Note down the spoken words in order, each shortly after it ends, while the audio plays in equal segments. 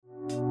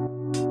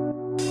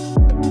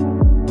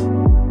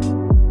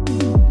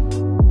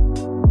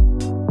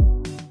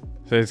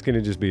So it's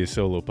gonna just be a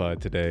solo pod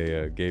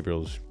today.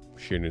 Gabriel's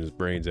shooting his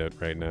brains out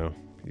right now.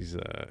 He's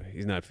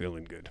not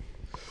feeling good.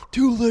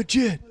 Too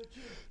legit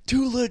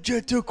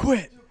to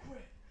quit.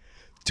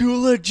 Too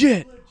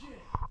legit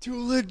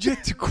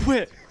to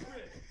quit.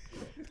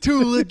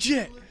 Too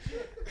legit.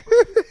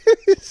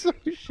 So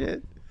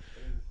shit.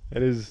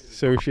 That is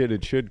so shit.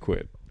 It should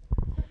quit.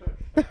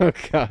 Oh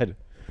god.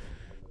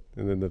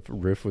 And then the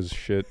riff was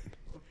shit.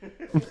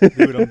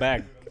 Dude, I'm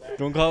back.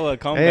 Don't call it a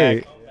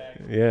comeback.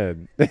 Yeah.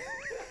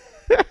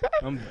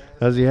 I'm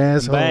How's your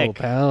asshole, back.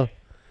 pal?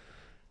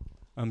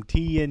 I'm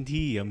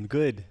TNT. I'm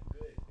good.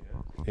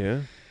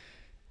 Yeah.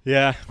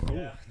 Yeah.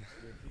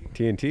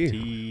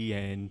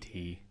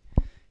 TNT.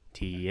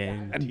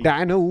 TNT.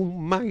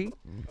 Dynamite.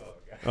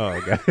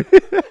 Oh god.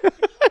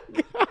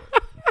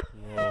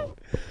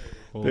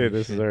 Whoa. Dude,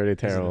 this is already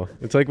terrible.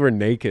 It's like we're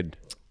naked.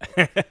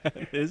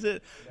 Is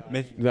it?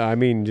 No, I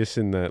mean, just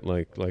in that,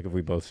 like if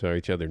we both saw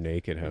each other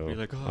naked, how You're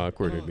like,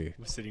 awkward it'd be.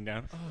 We're sitting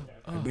down.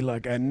 I'd be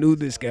like, I knew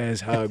this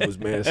guy's hog was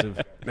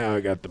massive. Now I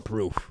got the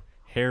proof.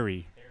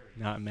 Hairy,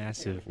 not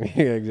massive.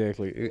 Yeah,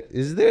 exactly.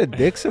 Is there a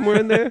dick somewhere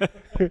in there?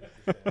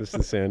 Just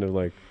the sound of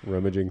like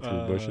rummaging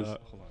through bushes.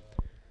 Hold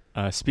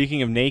on.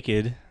 Speaking of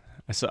naked,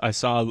 I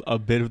saw a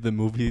bit of the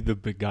movie The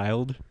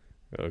Beguiled.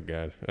 Oh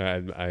god,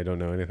 I don't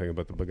know anything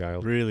about the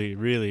Beguiled. Really,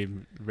 really,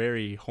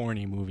 very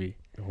horny movie.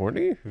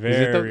 Horny?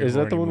 Very is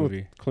that the horny one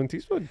movie. with Clint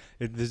Eastwood?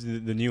 This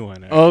is the new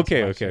one. Oh,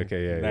 okay,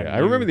 yeah. I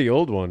new- remember the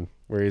old one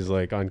where he's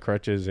like on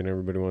crutches and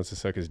everybody wants to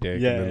suck his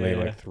dick, Yeah, and then they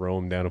yeah. like throw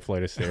him down a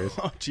flight of stairs.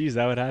 Oh, jeez,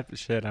 that would happen.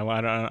 Shit,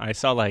 I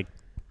saw like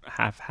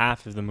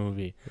half of the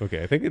movie.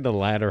 Okay, I think in the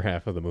latter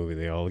half of the movie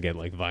they all get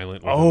like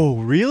violent. with him. Oh,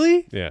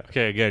 really? Yeah.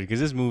 Okay, good. Because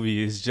this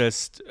movie is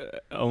just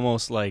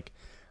almost like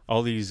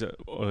all these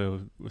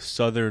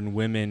southern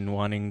women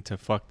wanting to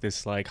fuck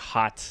this like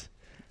hot,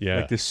 Yeah.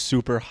 like this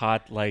super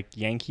hot like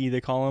Yankee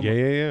they call him.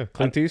 Yeah.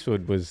 Clint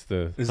Eastwood was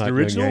the Is hot the young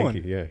original Yankee.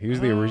 one? Yeah, he was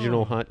the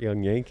original Oh. hot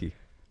young Yankee.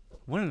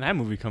 When did that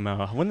movie come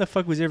out? When the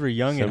fuck was he ever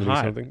young and 70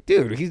 hot? something.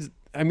 Dude, he's.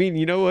 I mean,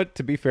 you know what?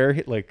 To be fair,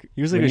 he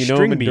He was when like a you know him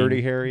string in bean.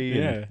 Dirty Harry.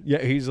 and- Yeah.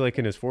 yeah, he's like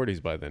in his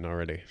 40s by then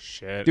already.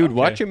 Shit, Dude, okay.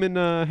 watch him in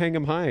Hang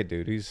 'Em High,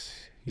 dude.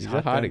 He's a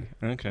hot hottie.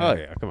 then? Okay. Oh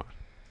yeah, come on.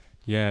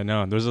 Yeah,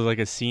 no. There's like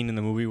a scene in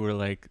the movie where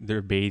like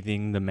they're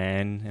bathing the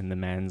man, and the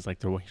man's like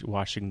they're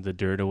washing the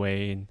dirt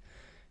away,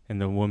 and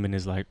the woman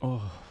is like,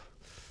 oh,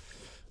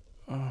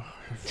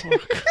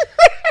 fuck.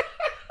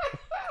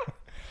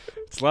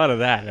 It's a lot of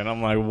that, and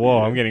I'm like, whoa,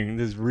 Yeah. I'm getting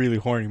this really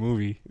horny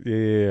movie.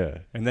 Yeah.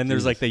 And then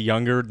there's like the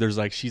younger, there's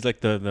like she's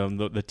like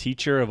the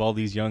teacher of all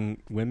these young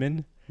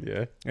women,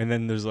 Yeah. and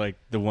then there's like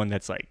the one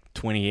that's like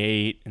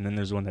 28, and then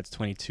there's one that's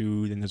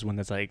 22, then there's one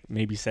that's like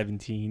maybe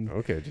 17.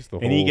 Okay, just the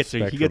And whole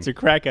he gets a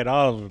crack at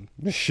all of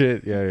them.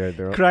 Shit. Yeah.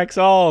 They're all, Cracks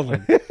all of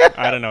them.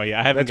 I don't know. Yeah,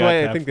 I haven't. that's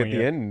why I think at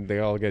the end they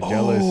all get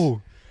jealous,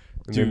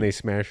 and then dude. they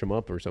smash him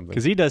up or something.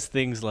 Because he does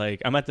things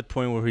like I'm at the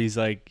point where he's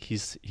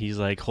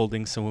like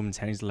holding some woman's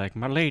hand. He's like,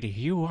 "My lady,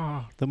 you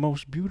are the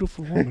most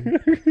beautiful woman."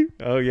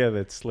 Oh yeah,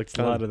 that's slick. It's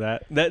a lot of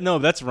that. No,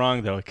 that's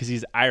wrong though. Because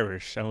he's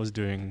Irish. I was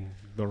doing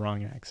the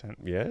wrong accent.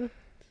 Yeah.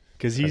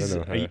 Because I he's don't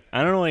know how to-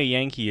 I don't know what a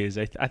Yankee is.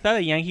 I thought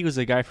a Yankee was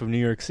a guy from New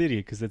York City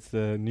because that's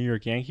the New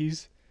York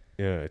Yankees.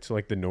 Yeah, it's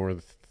like the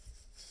North.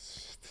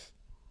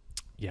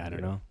 Yeah, I don't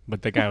Yeah. know.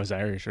 But the guy was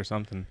Irish or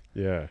something.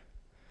 Yeah.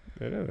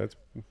 I know that's.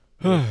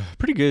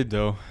 Pretty good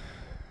though.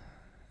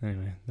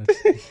 Anyway,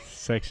 that's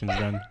section's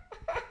done.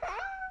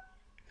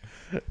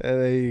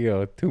 There you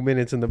go. 2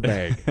 minutes in the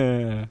bag.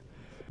 Oh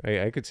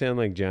I could sound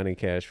like Johnny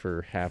Cash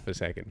for half a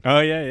second.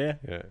 yeah.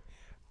 Yeah.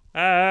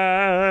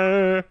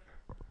 I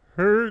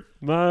hurt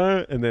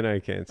my, and then I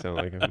can't sound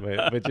like him,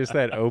 but just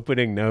that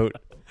opening note,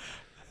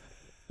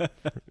 a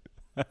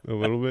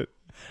little bit,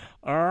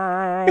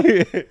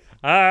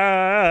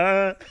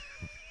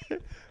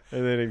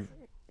 and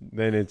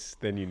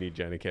then you need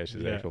Johnny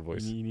Cash's actual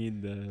voice. You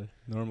need the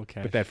normal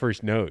Cash. But that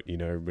first note,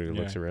 everybody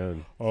looks Yeah.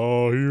 around.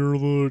 Oh, hear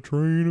the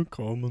train a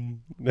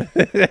coming.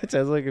 That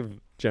sounds like if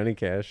Johnny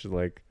Cash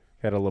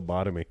had a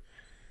lobotomy.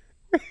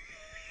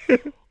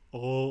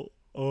 Oh,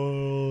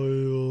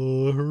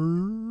 I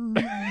heard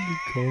it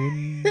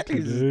coming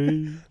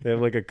today. They have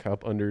like a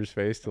cup under his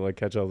face to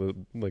catch all the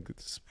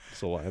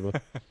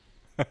saliva.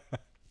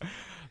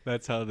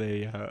 That's how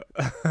they.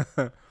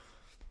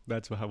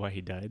 That's why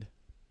he died.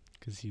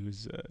 Because he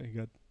was he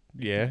got.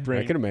 Yeah, I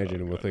brain- can imagine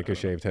him Oh, with God, a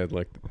shaved head,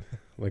 like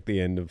the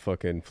end of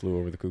fucking Flew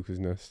Over the Cuckoo's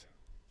Nest.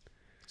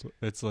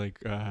 It's like.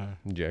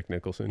 Jack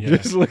Nicholson, Yeah.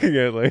 just looking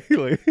at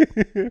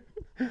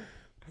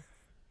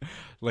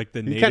Like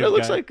the he native kind of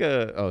looks guy. like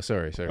oh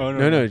sorry Oh,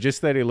 no,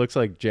 just that he looks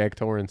like Jack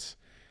Torrance,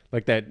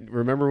 like that.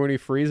 Remember when he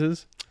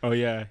freezes Oh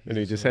yeah. and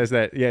he just has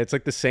that? Yeah, it's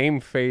like the same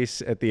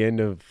face at the end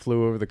of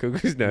Flew Over the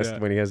Cuckoo's Nest Yeah.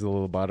 when he has the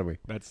little lobotomy.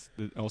 That's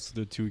also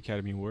the 2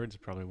 Academy Awards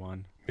probably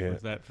won. Yeah.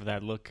 For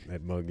that look.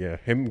 That mug, yeah,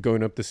 him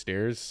going up the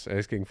stairs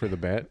asking for the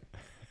bat.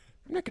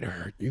 I'm not gonna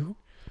hurt you.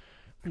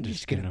 I'm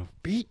just gonna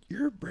beat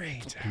your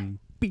brains out.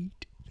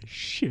 Beat the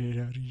shit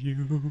out of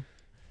you.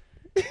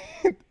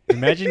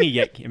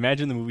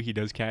 Imagine the movie he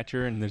does catch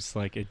her, and this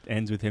like it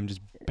ends with him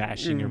just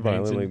bashing her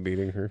brains violently in.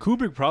 beating her.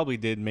 Kubrick probably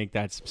did make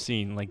that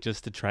scene like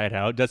just to try it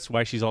out. That's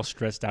why she's all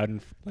stressed out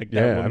and like that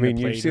Yeah, woman I mean,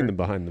 that you've played seen her. the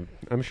behind the.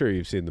 I'm sure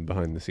you've seen the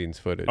behind the scenes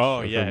footage. Oh,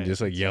 of yeah. him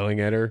just like yelling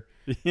at her,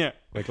 Yeah.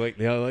 like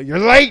you're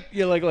late.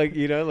 You're like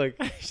you know like.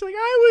 She's like,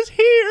 I was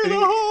here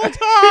the whole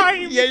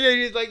time. Yeah,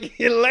 he's like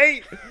you're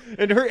late,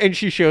 and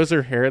she shows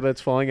her hair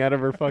that's falling out of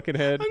her fucking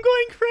head, I'm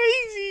going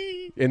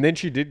crazy. and then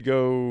she did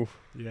go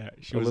Yeah,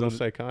 she a was little on,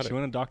 psychotic. She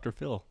went on Dr.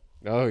 Phil.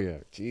 Oh yeah,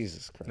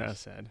 Jesus Christ. That's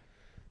sad.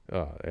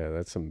 Oh yeah,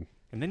 that's some.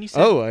 And then you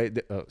said,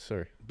 Oh,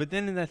 sorry. but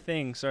then in that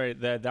thing, sorry,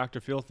 that Dr.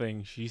 Phil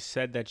thing, she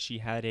said that she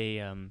had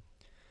a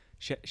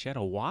she had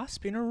a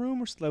wasp in her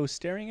room or that was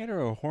staring at her,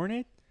 or a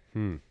hornet.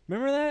 Remember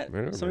that? I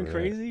don't Something remember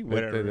crazy? that.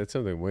 Whatever. That's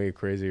something way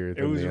crazier It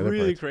than was the other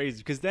really parts. crazy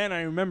because then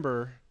I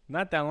remember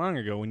not that long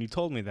ago when you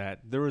told me that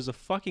there was a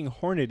fucking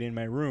hornet in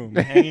my room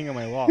hanging on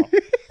my wall,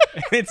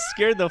 and it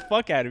scared the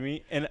fuck out of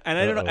me. And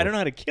I don't know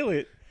how to kill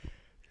it.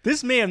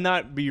 This may have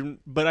not been,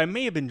 but I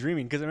may have been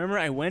dreaming because I remember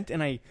I went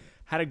and I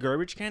had a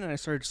garbage can and I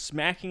started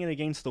smacking it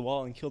against the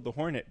wall and killed the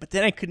hornet. But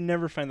then I could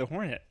never find the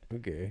hornet.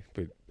 Okay,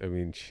 but I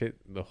mean, shit,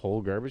 the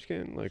whole garbage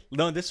can, like.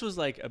 No, this was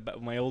like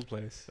about my old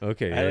place.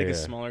 Okay, I had like yeah. a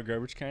smaller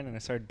garbage can and I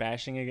started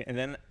bashing it. And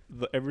then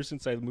ever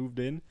since I moved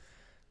in,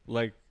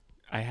 like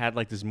I had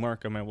like this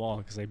mark on my wall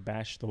because I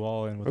bashed the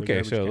wall in with a Okay,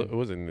 garbage so can. it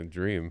wasn't a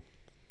dream.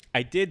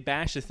 I did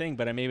bash the thing,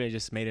 but I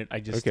just made it. I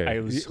Okay,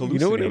 was you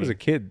know, when I was a hallucinating.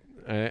 kid,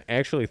 I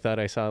actually thought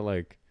I saw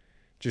like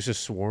just a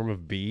swarm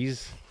of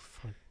bees,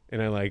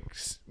 and I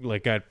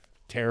like got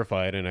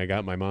terrified, and I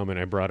got my mom and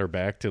I brought her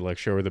back to like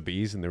show her the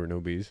bees, and there were no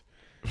bees.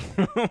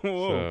 Whoa.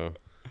 So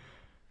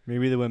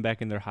Maybe they went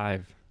back in their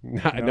hive.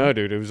 no,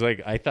 dude, it was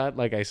like I thought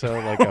like I saw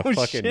like a Oh,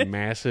 fucking shit.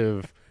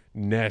 massive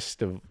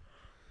nest of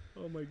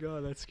Oh my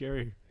god, that's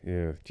scary.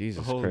 yeah.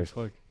 Jesus Holy Christ,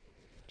 fuck!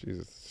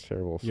 Jesus, it's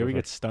terrible. You ever So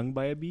get stung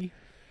by a bee?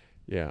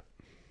 Yeah.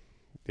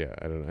 Yeah,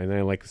 I don't know. And then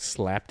I like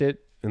slapped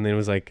it and then it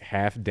was like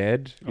half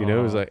dead. You know,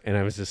 it was Oh. like and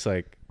I was just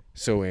like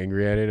so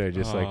angry at it. I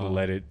just like Oh.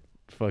 let it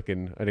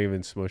fucking I didn't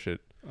even smush it.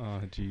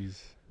 Oh jeez.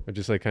 I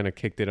just like kind of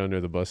kicked it under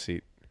the bus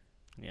seat.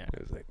 Yeah.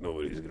 I was like,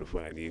 nobody's gonna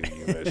find you,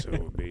 you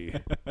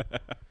SOB.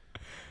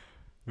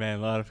 Man,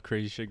 a lot of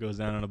crazy shit goes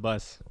down on a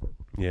bus.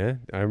 Yeah.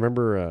 I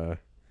remember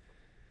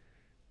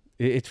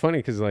it's funny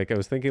because like I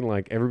was thinking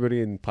like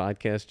everybody in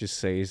podcast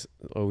just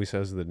always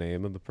says the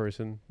name of the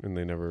person and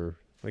they never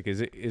like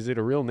is it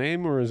a real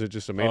name or is it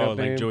just a made up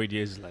name? Like Joey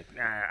Diaz is like,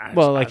 nah.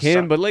 Well, like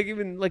him, but like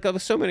even like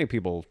so many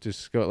people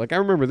just go like I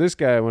remember this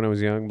guy when I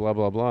was young, blah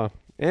blah blah.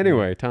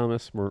 Anyway,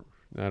 Thomas,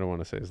 I don't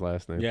want to say his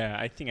last name. Yeah,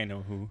 I think I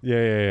know who.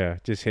 Yeah.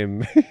 Just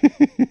him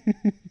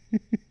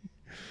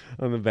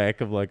on the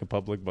back of like a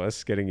public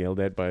bus getting yelled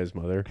at by his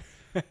mother.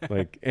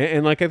 Like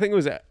and like I think it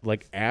was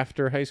like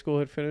after high school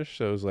had finished,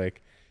 so it was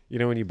like you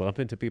know when you bump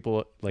into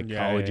people like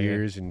Yeah, college yeah.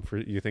 years and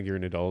you think you're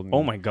an adult. And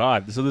Oh my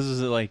god! So this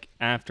is like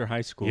after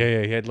high school.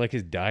 Yeah, he had like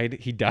he dyed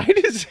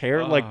his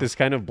hair like Ah. this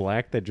kind of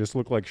black that just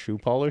looked like shoe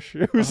polish.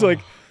 It was like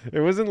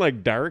it wasn't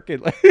like dark.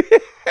 It like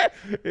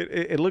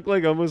it looked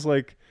like almost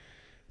like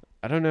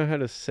I don't know how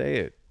to say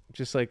it.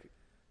 Just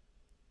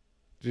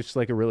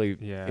like a really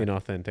Yeah.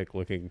 inauthentic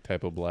looking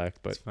type of black.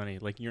 But It's funny.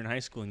 Like you're in high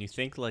school and you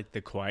think like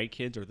the quiet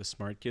kids are the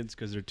smart kids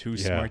because they're too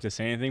Yeah. smart to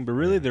say anything, but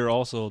really they're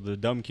also the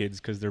dumb kids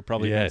because they're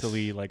probably Yes.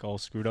 mentally like all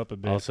screwed up a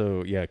bit.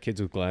 also, yeah,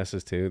 kids with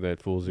glasses too.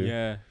 That fools you.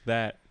 Yeah,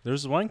 that.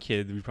 There's one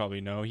kid we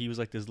probably know. He was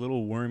like this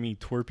little wormy,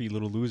 twerpy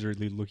little loser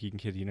looking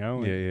kid, you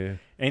know? Yeah.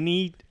 And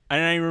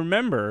I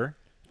remember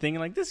thinking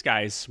like, this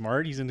guy is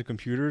smart. He's into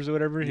computers or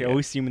whatever. You Yeah.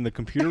 always see him in the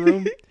computer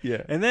room.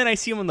 Yeah. And then I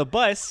see him on the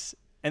bus,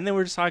 and then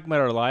we're just talking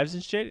about our lives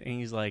and shit. And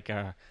he's like,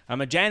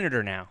 I'm a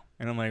janitor now.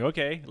 And I'm like,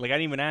 okay. Like I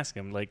didn't even ask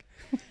him. Like,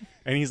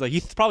 and he's like,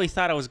 you probably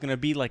thought I was gonna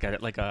be like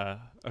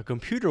a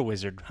computer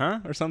wizard, huh?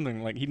 Or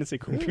something. Like he didn't say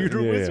computer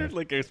Yeah. wizard.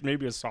 Like it's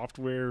maybe a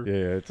software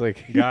Yeah, it's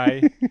like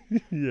guy.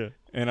 yeah.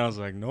 And I was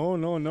like, no, I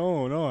don't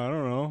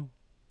know.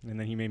 And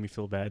then he made me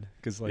feel bad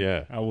because like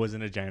Yeah. I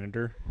wasn't a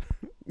janitor.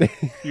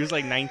 He was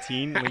like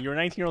 19. Like you're a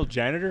 19-year-old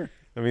janitor.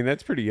 I mean,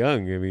 that's pretty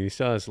young. I mean, he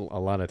still has a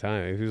lot of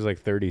time. He was like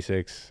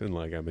 36 and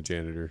like I'm a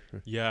janitor.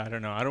 Yeah, I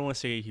don't know. I don't want to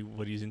say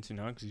what he's into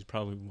now because he's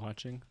probably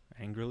watching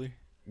angrily.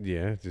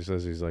 Yeah, just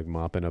as he's like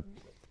mopping up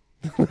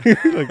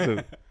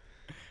like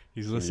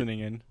He's listening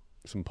in.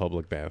 some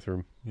public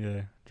bathroom.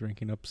 Yeah,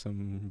 drinking up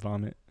some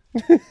vomit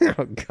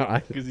Oh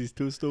God, because he's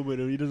too stupid.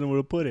 He doesn't know where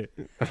to put it.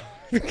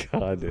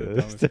 God, the dude,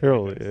 dumbest that's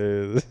terrible. podcast.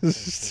 Yeah,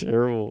 this is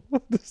terrible.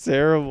 This is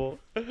terrible.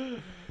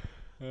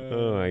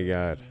 Oh my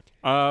God.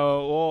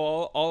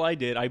 Well, all I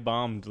did, I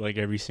bombed like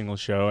every single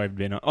show I've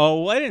been on.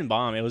 Oh, well, I didn't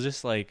bomb. It was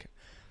just like,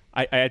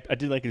 I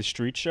did like a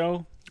street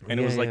show, and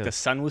it was like the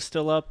sun was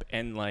still up,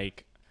 and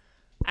like,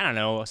 I don't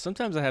know.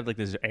 Sometimes I have like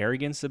this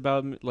arrogance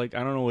about me. Like I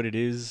don't know what it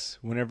is.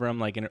 Whenever I'm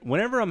like,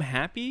 whenever I'm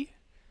happy,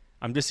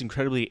 I'm just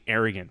incredibly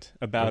arrogant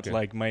about Okay.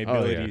 like my Oh, yeah.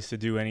 abilities to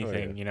do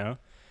anything, you know.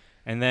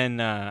 And then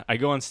I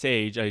go on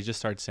stage, I just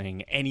start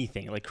saying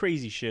anything, like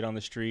crazy shit on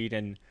the street,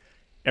 and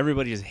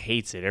everybody just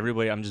hates it.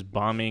 I'm just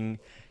bombing.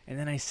 And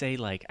then I say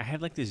like I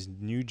have like this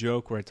new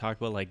joke where I talk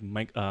about like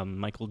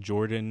Michael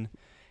Jordan,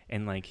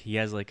 and like he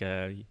has like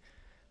a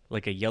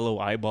yellow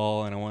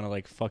eyeball, and I want to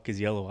like fuck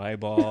his yellow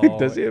eyeball.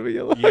 Does he have a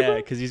yellow? Yeah,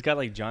 because he's got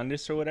like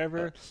jaundice or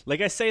whatever.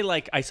 Like I say,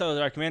 like I saw the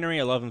documentary,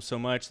 I love him so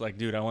much. Like,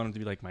 dude, I want him to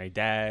be like my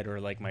dad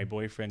or like my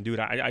boyfriend. Dude,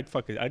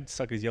 I'd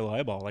suck his yellow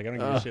eyeball. Like I don't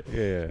give a shit.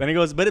 Yeah. Then he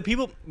goes, but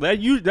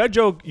that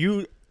joke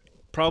you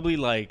probably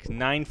like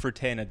 9 for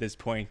 10 at this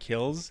point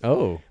kills.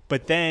 Oh.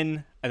 But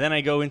then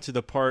I go into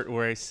the part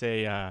where I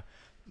say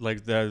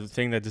like the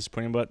thing that's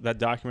disappointing about that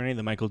documentary,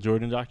 the Michael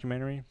Jordan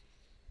documentary,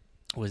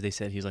 was they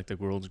said he's like the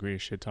world's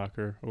greatest shit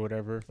talker or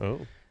whatever.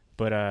 Oh.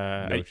 But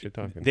shit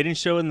talking. they didn't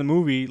show in the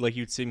movie like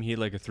you'd see him, he had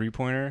like a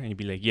 3-pointer and he'd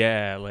be like,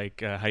 yeah,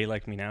 like how you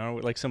like me now,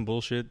 like some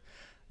bullshit.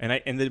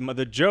 And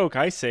the joke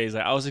I say is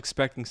like I was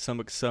expecting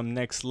some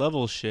next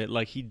level shit,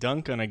 like he'd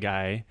dunk on a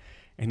guy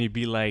and he'd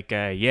be like,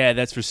 yeah,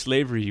 that's for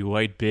slavery, you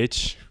white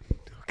bitch.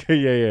 Okay,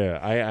 yeah.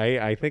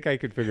 I think I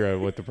could figure out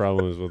what the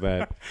problem is with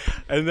that.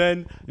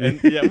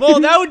 Well,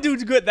 that would do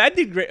good. That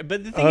did great.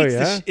 But the thing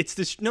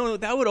no,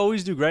 that would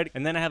always do great.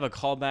 And then I have a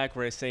callback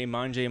where I say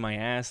 "Manje my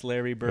ass,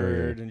 Larry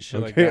Bird" and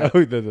shit like that.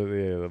 Oh, the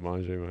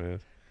Manje my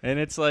ass. And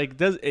it's like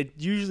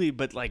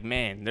but like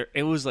man,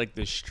 it was like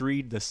the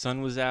street. The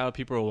sun was out.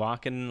 People were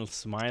walking,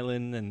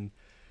 smiling,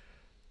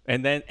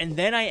 and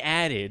then I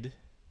added.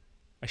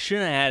 I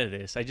shouldn't have added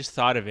this. I just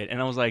thought of it, and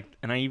I was like,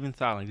 and I even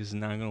thought like this is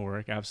not gonna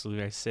work.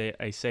 Absolutely, I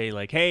say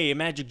like, hey,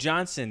 Magic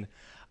Johnson,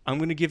 I'm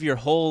gonna give your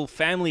whole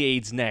family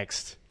AIDS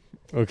next.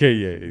 Okay,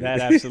 yeah. That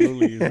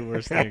absolutely is the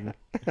worst thing.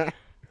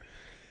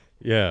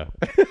 Yeah.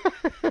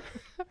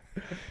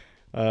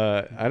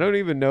 I don't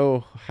even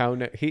know how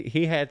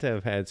he had to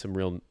have had some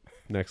real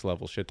next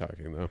level shit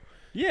talking though.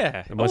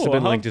 Yeah, it must have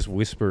been like just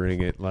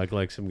whispering it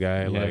like some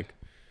guy like.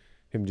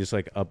 Him just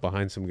like up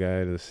behind some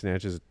guy to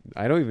snatch his.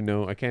 I don't even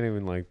know. I can't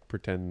even like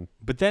pretend.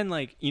 But then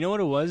like you know what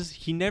it was?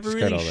 He never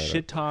really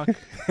shit talk. Do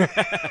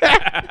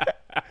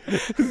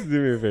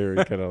me a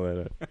favor, cut all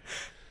that out.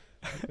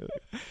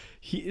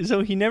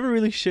 He never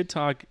really shit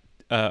talk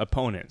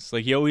opponents.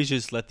 Like he always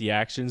just let the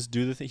actions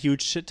do the thing. He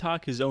would shit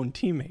talk his own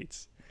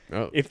teammates.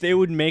 Oh. If they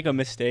would make a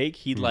mistake,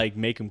 he'd like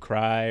make him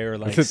cry or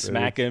like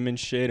smack him and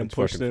shit and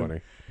push them. Funny.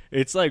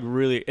 It's like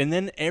really, and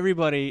then every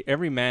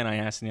man I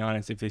asked in the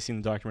audience if they've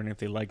seen the documentary, if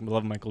they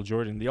love Michael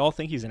Jordan, they all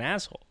think he's an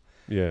asshole.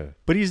 Yeah,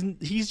 but he's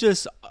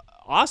just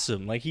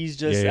awesome. Like he's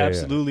just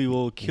absolutely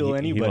will kill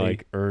anybody. He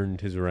like earned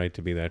his right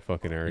to be that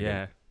fucking arrogant.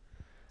 Yeah,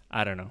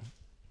 I don't know.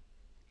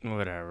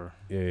 Whatever.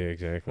 Yeah,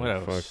 exactly.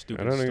 What a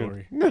stupid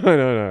story.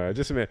 No. I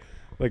just meant,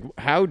 like,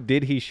 how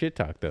did he shit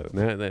talk though?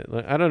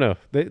 I don't know.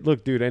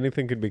 Look, dude,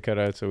 anything could be cut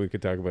out, so we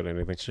could talk about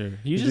anything. Sure.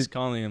 He's just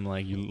calling him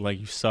like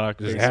you suck.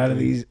 Just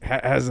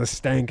has a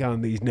stank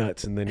on these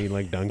nuts, and then he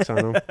like dunks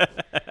on him.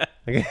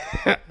 Like,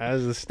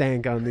 has a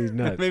stank on these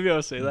nuts. Maybe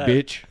I'll say that.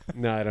 Bitch.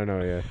 No, I don't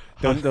know. Yeah.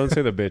 Don't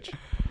say the bitch.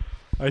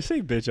 I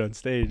say bitch on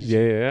stage.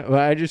 Yeah. Well,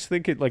 I just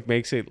think it like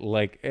makes it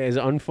like as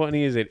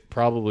unfunny as it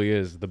probably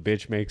is. The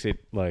bitch makes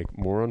it like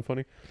more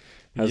unfunny.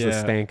 Has the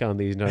stank on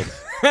these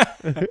nuts.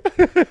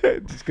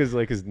 Just because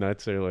like his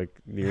nuts are like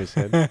near his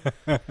head.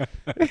 I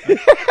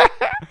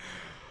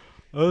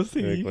was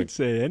thinking you could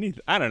say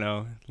anything. I don't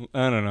know.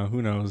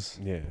 Who knows?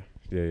 Yeah,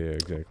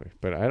 exactly.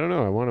 But I don't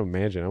know. I want to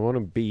imagine. I want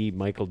to be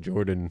Michael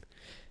Jordan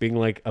being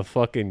like a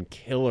fucking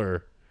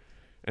killer.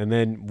 And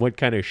then what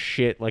kind of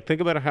shit? Like, think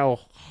about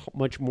how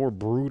much more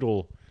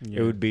brutal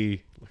it would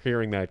be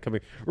hearing that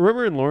coming.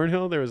 Remember in Laurel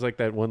Hill, there was like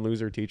that one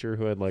loser teacher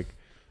who had like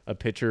a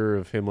picture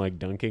of him like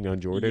dunking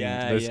on Jordan.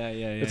 Yeah.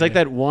 It's like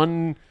that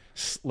one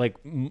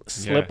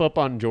slip up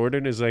on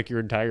Jordan is like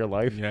your entire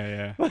life.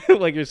 Yeah.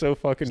 Like you're so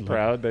fucking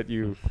proud that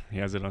you. He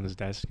has it on his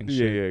desk and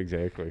shit. Yeah,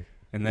 exactly.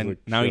 And then like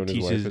now he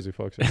teaches. His wife as he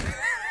fucks her.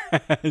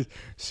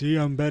 See,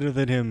 I'm better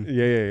than him.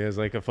 Yeah. He has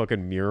like a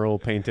fucking mural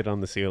painted on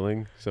the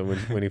ceiling. So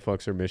when he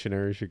fucks her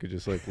missionary, she could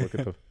just like look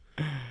at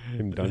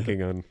him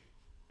dunking on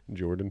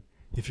Jordan.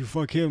 If you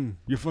fuck him,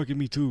 you're fucking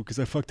me too, because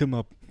I fucked him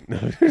up. He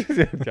had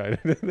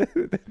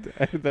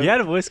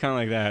a voice kind of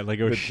like that, like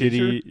a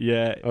shitty.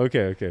 Yeah.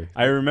 Okay.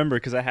 I remember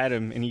because I had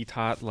him, and he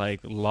taught like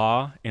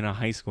law in a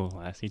high school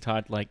class. He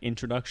taught like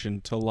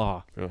introduction to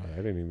law. Oh, I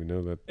didn't even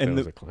know that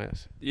was a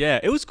class. Yeah,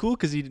 it was cool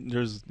because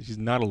he's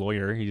not a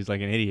lawyer. He's like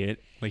an idiot.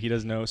 Like he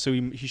doesn't know. So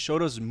he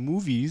showed us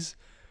movies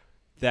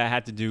that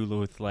had to do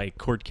with like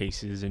court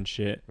cases and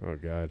shit. Oh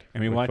God.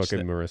 And we watched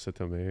fucking Marissa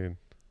Tomei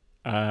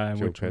and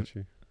Joe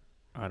Pesci.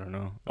 I don't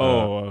know.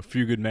 A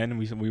Few Good Men.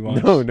 We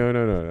watched. No.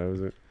 That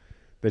was it.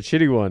 That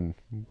shitty one,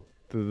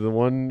 the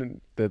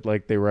one that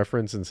like they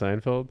reference in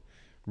Seinfeld.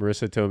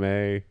 Marissa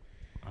Tomei.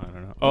 I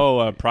don't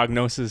know.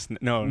 Prognosis.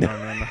 No.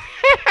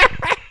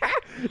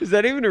 Is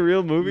that even a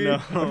real movie? No.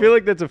 I feel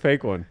like that's a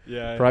fake one.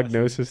 Yeah.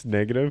 Prognosis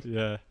Negative.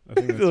 Yeah. I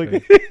think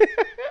that's fake.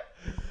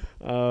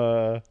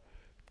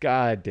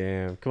 God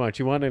damn. Come on.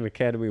 She won an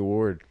Academy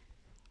Award.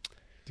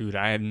 Dude,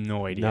 I have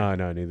no idea.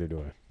 No, neither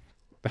do I.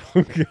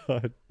 Oh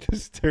God,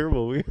 this is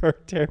terrible. We are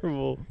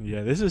terrible.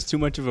 Yeah, this is too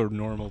much of a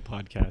normal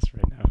podcast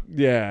right now.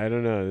 Yeah, I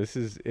don't know.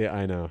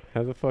 I know.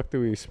 How the fuck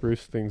do we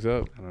spruce things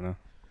up? I don't know.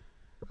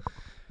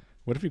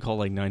 What if you call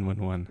like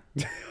 911?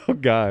 Oh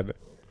God!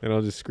 And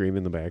I'll just scream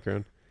in the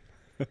background.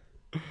 Let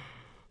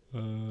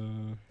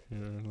me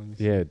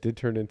see. Yeah, it did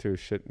turn into a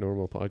shit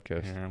normal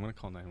podcast. Here, I'm gonna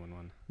call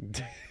 911.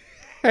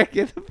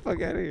 Get the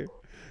fuck out of here!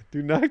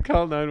 Do not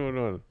call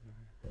 911.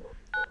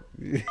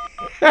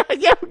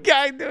 Yo,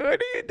 guy, dude, what are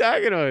you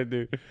talking about,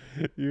 dude?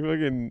 You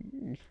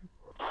fucking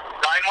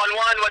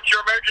 911, what's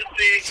your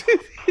emergency?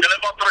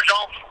 Téléphone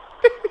urgence.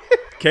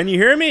 Can you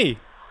hear me?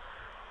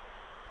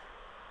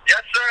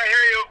 Yes, sir, I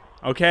hear you.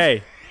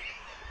 Okay.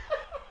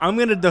 I'm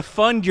gonna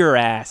defund your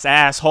ass,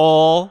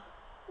 asshole.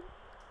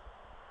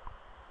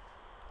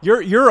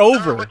 You're Sir,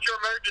 over. what's your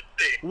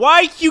emergency?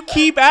 Why you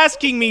keep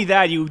asking me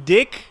that, you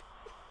dick?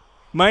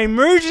 My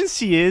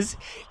emergency is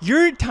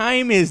your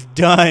time is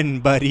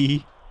done,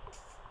 buddy.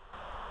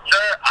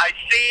 Sir, I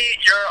see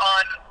you're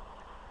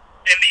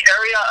in the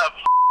area of...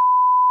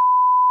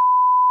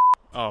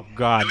 Oh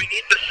God. Do we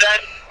need to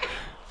send...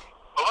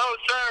 Hello,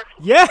 sir?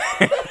 Yeah.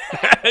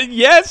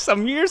 Yes,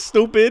 I'm here,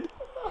 stupid.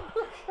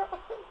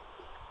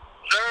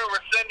 Sir,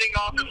 we're sending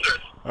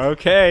officers.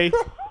 Okay.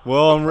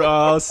 Well,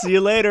 I'll see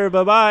you later.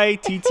 Bye-bye,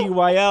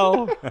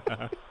 TTYL.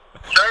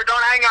 Sir,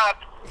 don't hang up.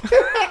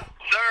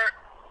 Sir,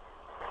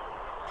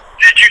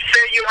 did you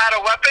say you had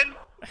a weapon?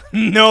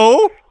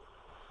 No.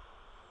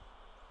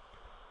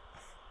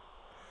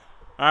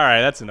 All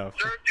right, that's enough.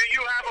 Sir, do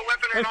you have a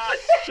weapon or not?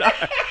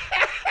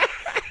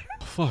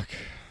 Fuck.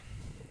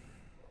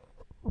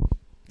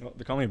 Oh,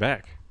 they're calling me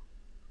back.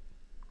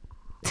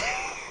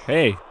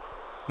 Hey,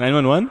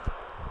 911?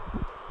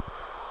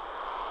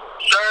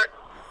 Sir,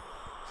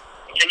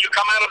 can you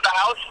come out of the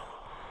house?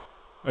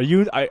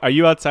 Are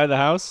you outside the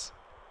house?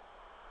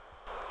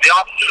 The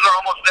officers are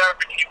almost there,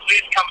 but can you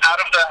please come out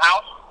of the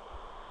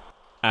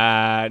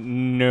house?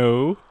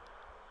 No.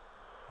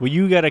 Well,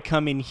 you gotta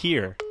come in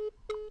here.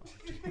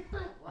 I'm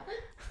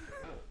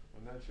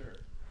not sure.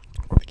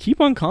 Keep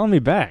on calling me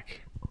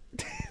back.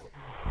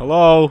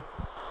 Hello?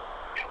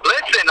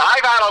 Listen,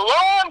 I've had a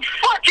long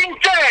fucking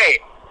day.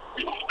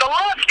 The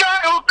last guy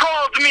who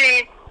called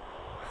me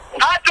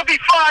had to be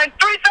fined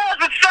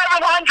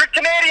 3,700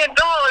 Canadian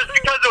dollars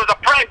because it was a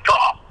prank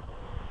call.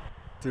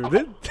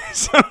 Dude, this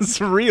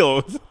sounds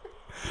real.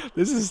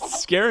 This is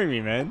scaring me,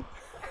 man.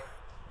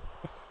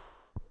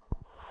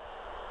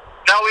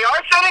 Now, we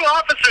are sending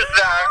officers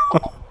there,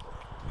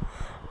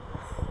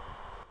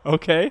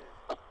 Okay.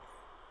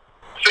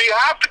 so you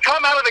have to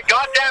come out of the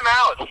goddamn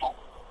house.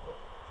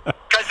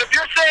 Because if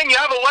you're saying you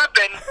have a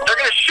weapon, they're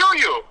going to shoot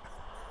you.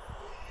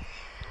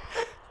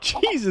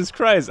 Jesus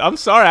Christ. I'm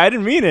sorry. I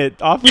didn't mean it,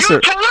 You officer.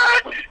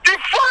 cannot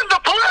defund the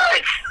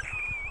police!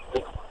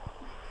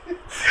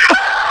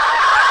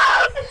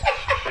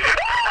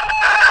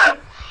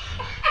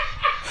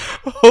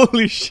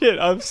 Holy shit.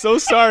 I'm so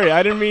sorry.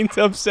 I didn't mean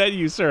to upset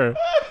you, sir.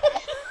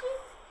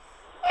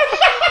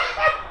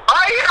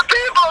 I hear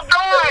people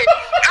die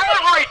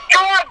every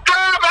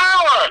goddamn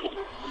hour!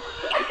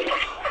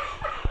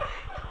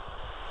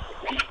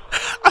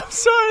 I'm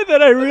sorry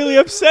that I really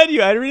upset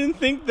you. I didn't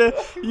think that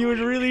you would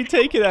really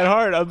take it that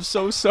hard. I'm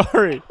so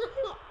sorry.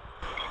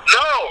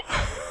 No!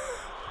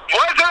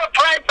 Was it a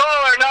prank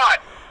call or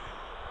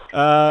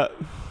not?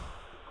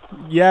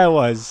 Yeah, it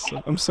was.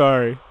 I'm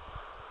sorry.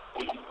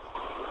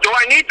 Do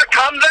I need to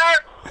come there?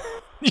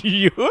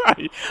 You are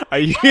you I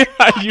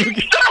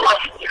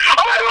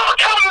will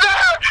come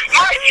there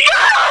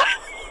myself!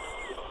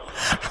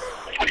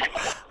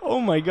 Oh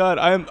my God!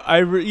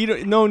 You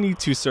don't, no need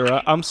to,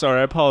 sir. I'm sorry.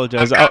 I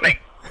apologize. I'm coming.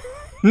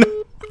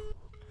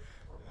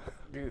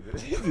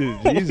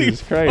 Dude,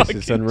 Jesus Christ,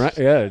 it's unright.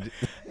 Yeah,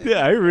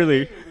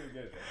 Yeah,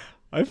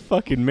 I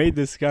fucking made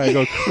this guy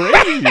go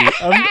crazy.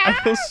 I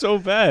feel so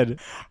bad.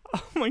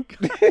 Oh my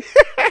God.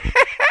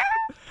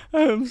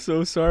 I'm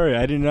so sorry.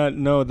 I did not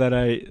know that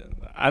I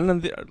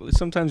don't.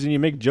 Sometimes when you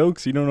make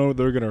jokes, you don't know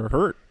they're gonna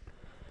hurt.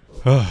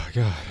 Oh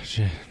God,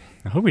 shit.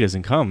 I hope he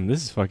doesn't come.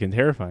 This is fucking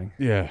terrifying.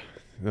 yeah.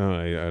 No,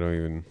 I don't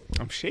even.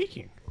 I'm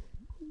shaking.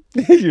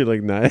 You're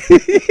like not.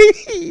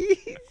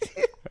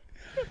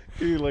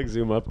 You like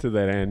zoom up to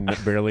that end,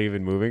 barely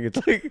even moving. It's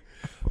like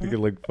you could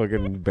like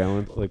fucking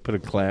balance, like put a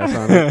class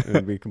on it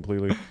and be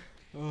completely.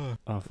 Oh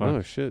fuck.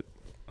 Oh shit.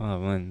 Oh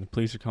man, the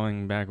police are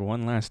calling back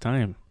one last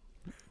time.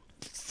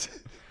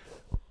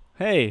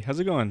 Hey, how's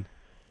it going?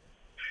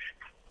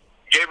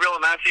 Gabriel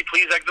and Massey,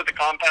 please exit the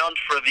compound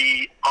for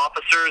the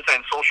officers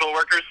and social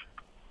workers.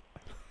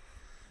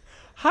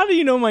 How do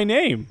you know my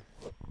name?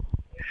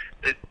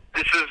 This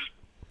is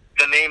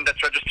the name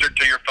that's registered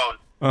to your phone.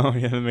 Oh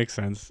yeah, that makes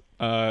sense.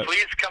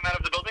 Please come out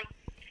of the building.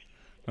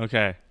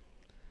 Okay.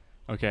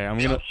 Okay, I'm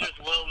The gonna. officers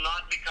will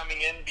not be coming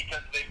in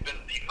because they've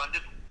been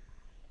defunded.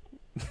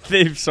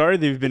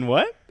 They've been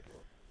what?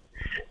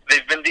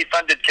 They've been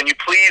defunded. Can you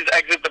please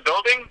exit the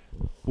building?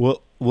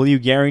 Will you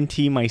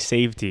guarantee my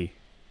safety?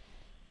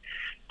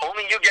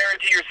 Only you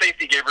guarantee your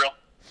safety, Gabriel.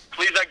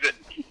 Please exit.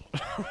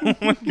 Oh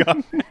my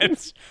God,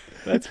 that's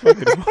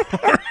fucking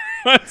hard.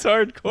 That's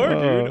hardcore,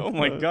 dude. Oh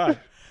my God.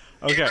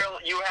 Okay. Gabriel,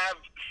 you have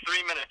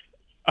 3 minutes.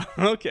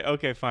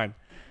 Okay, fine.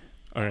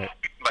 All right.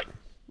 Bye.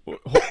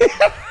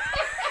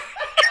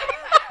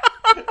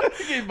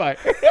 Okay, bye.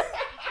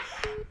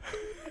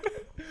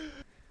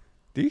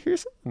 Do you hear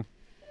something?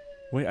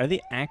 Wait, are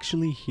they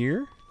actually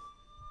here?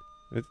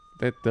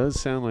 That does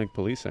sound like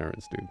police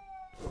sirens, dude.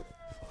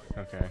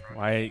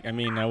 Okay. I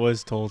mean, I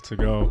was told to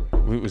go.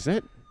 Wait, was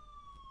that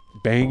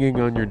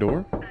banging on your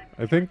door?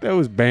 I think that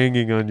was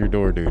banging on your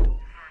door, dude.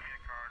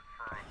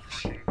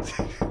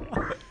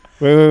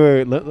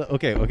 wait.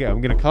 Okay.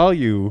 I'm gonna call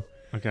you,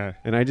 Okay.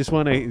 and I just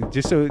want to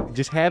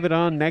just have it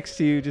on next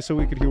to you, just so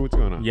we could hear what's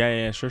going on.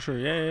 Yeah, sure.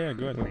 Yeah,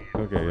 go ahead.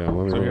 Okay. Yeah.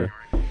 Let me So here.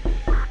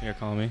 Yeah,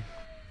 call me.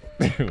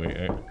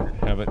 wait.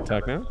 Have it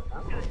talk now.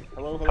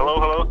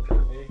 Hello.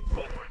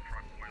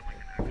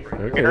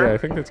 Okay. Yeah. I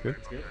think that's good.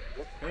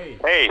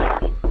 Hey.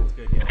 It's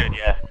good, yeah. Good,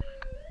 yeah.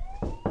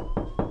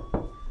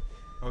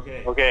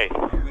 Okay.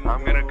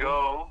 I'm gonna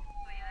go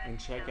And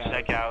check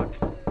out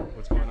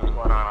what's going what's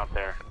going on up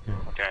there.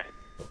 Okay.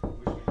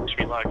 Wish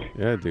me luck.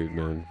 Yeah, dude,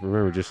 man.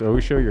 Remember, just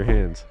always show your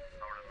hands.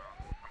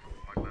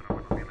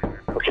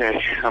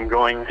 Okay, I'm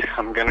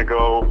gonna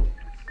go.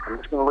 I'm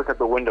just gonna look at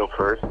the window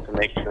first to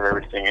make sure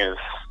everything is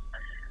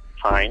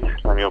fine.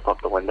 Let me open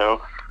up the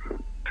window.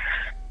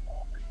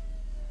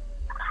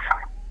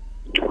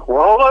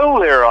 Well, hello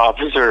there,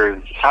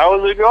 officers.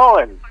 How's it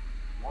going?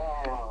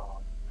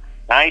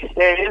 Nice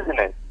day, isn't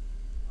it?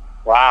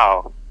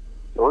 Wow.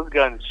 Those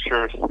guns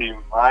sure seem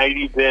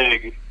mighty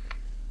big.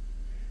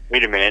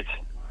 Wait a minute.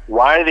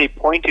 Why are they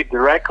pointed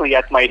directly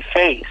at my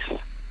face?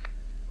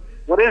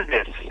 What is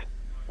this?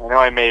 I know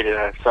I made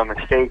some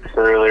mistakes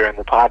earlier in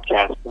the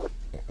podcast, but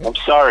I'm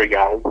sorry,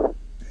 guys.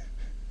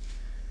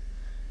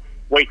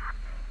 Wait.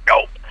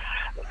 No.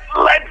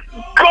 Let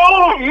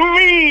go of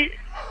me!